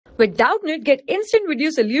With Doubtnut, get instant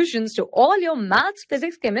video solutions to all your maths,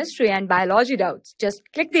 physics, chemistry, and biology doubts. Just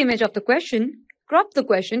click the image of the question, crop the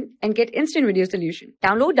question, and get instant video solution.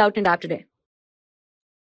 Download Doubtnut app today.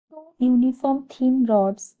 Uniform thin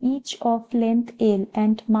rods, each of length L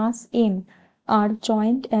and mass m, are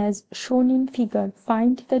joined as shown in figure.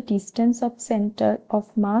 Find the distance of center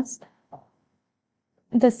of mass,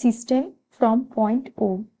 the system, from point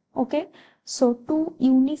O. Okay, so two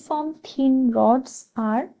uniform thin rods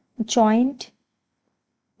are joined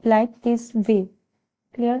like this way.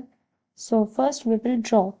 Clear? So first we will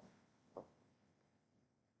draw.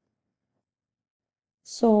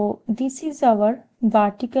 So this is our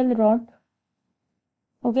vertical rod.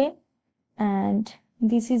 Okay, and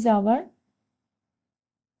this is our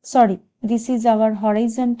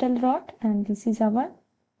horizontal rod, and this is our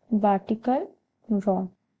vertical rod.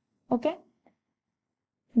 Okay,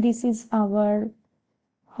 this is our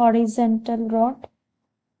horizontal rod,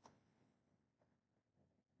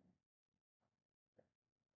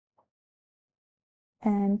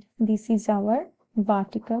 and this is our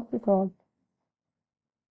vertical rod.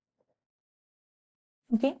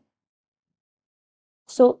 Okay,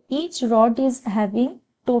 so each rod is having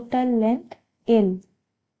total length L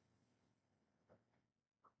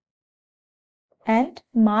and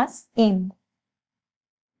mass m.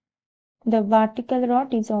 The vertical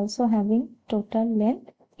rod is also having total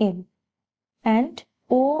length L, and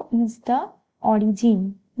O is the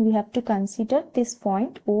origin. We have to consider this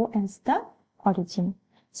point O as the origin.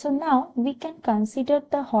 So now we can consider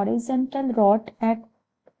the horizontal rod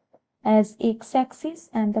as x-axis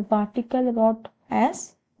and the vertical rod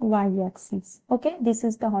as y-axis. Okay, this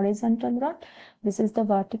is the horizontal rod, this is the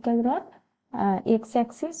vertical rod,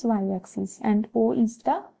 x-axis, y-axis, and O is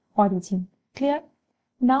the origin. Clear?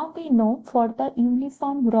 Now we know for the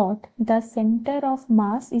uniform rod, the center of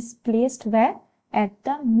mass is placed where? At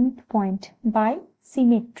the midpoint by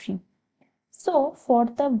symmetry. So for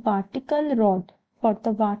the vertical rod,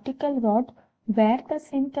 where the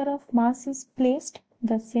center of mass is placed?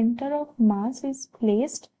 The center of mass is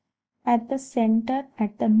placed at the center,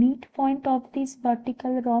 at the midpoint of this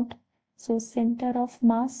vertical rod. So center of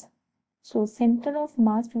mass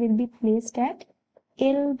will be placed at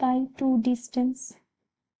L/2 distance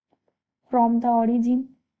from the origin.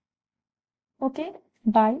 Okay,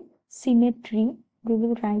 by symmetry, we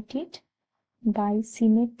will write it by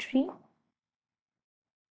symmetry.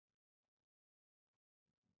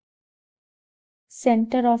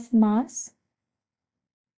 Center of mass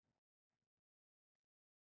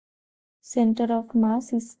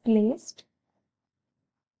is placed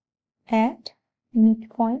at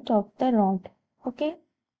midpoint of the rod. Okay,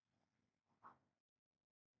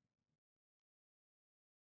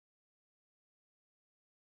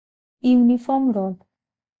 uniform rod.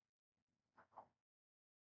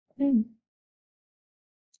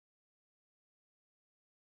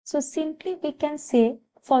 So simply we can say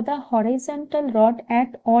for the horizontal rod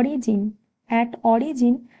at origin,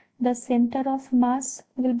 the center of mass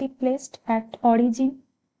will be placed at origin.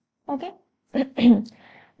 Okay.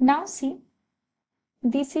 Now see,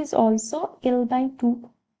 this is also L/2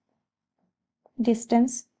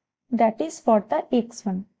 distance, that is for the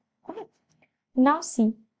x1. Okay. Now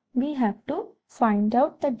see, we have to find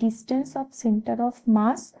out the distance of center of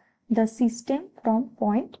mass, the system, from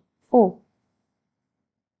point O.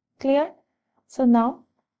 Clear? So now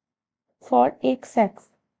for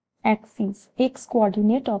x-axis, x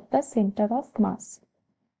coordinate of the center of mass.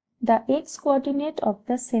 The x coordinate of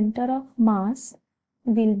the center of mass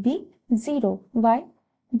will be 0. Why?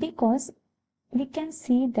 Because we can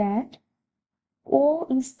see that O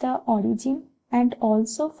is the origin, and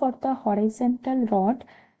also for the horizontal rod,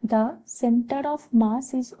 the center of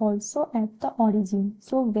mass is also at the origin.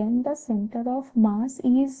 So when the center of mass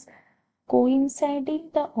is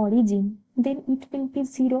coinciding the origin, then it will be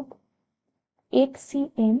 0.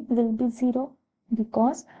 XCM will be 0,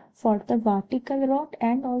 because for the vertical rod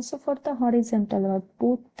and also for the horizontal rod,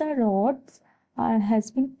 both the rods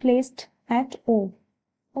has been placed at O.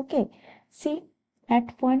 Okay, see,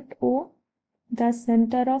 at point O, the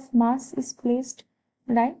center of mass is placed,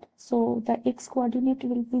 right? So the x coordinate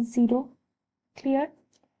will be 0. Clear?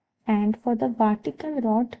 And for the vertical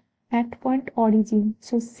rod at point origin,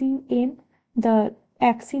 so CM, the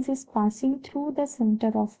axis is passing through the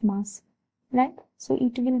center of mass, right? So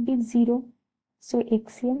it will be 0. So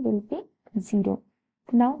XCM will be 0.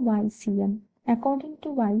 Now YCM. According to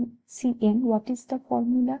YCM, what is the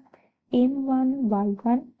formula?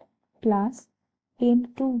 M1Y1 plus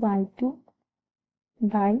M2Y2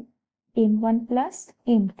 by M1 plus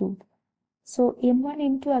M2. So M1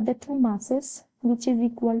 into other two masses, which is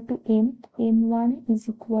equal to m, m1 is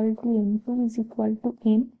equal to m2 is equal to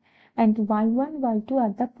m, and y1, y2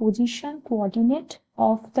 are the position coordinate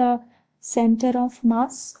of the center of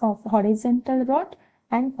mass of horizontal rod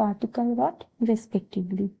and vertical rod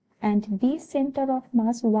respectively. And the center of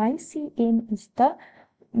mass ycm is the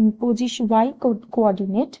position y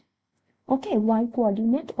coordinate, okay, y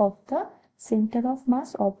coordinate of the center of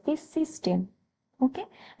mass of this system, okay,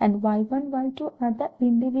 and y1, y2 are the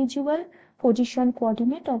individual position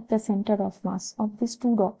coordinate of the center of mass of these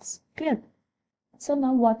two rods. Clear? So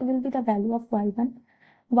now what will be the value of y1?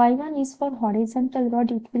 Y1 is for horizontal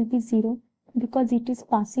rod, it will be 0 because it is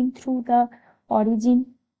passing through the origin.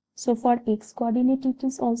 So for x coordinate it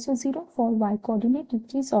is also 0, for y coordinate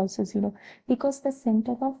it is also 0 because the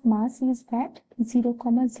center of mass is at 0,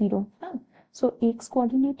 0. So x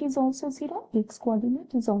coordinate is also 0, x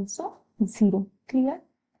coordinate is also 0. Clear?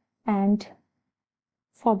 And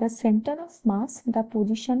for the center of mass, the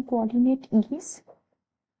position coordinate is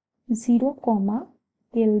 0,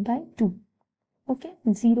 L by 2. Okay,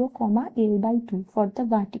 0, L by 2 for the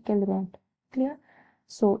vertical rod. Clear?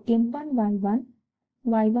 So M1,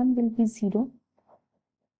 Y1 will be 0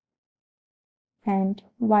 and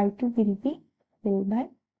Y2 will be L by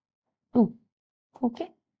 2.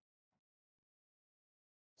 Okay.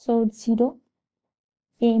 So 0,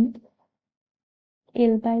 M,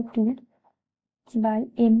 L by 2 by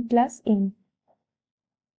M plus M.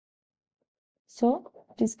 So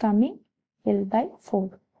it is coming L by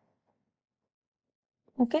 4.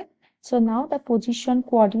 Okay. So now the position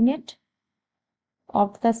coordinate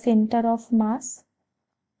of the center of mass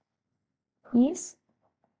is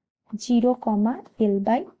 0, L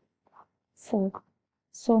by 4.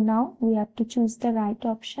 So now we have to choose the right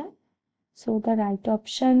option. So the right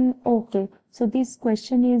option, okay. So this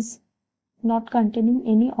question is not containing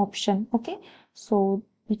any option, okay. So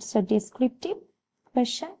it's a descriptive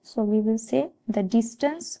question. So we will say the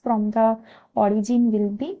distance from the origin will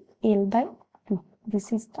be L by 2.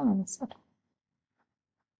 This is the answer.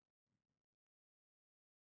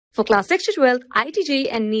 For class 6 to 12, IIT JEE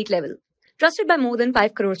and NEET level. Trusted by more than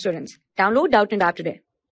 5 crore students. Download Doubtnut app today.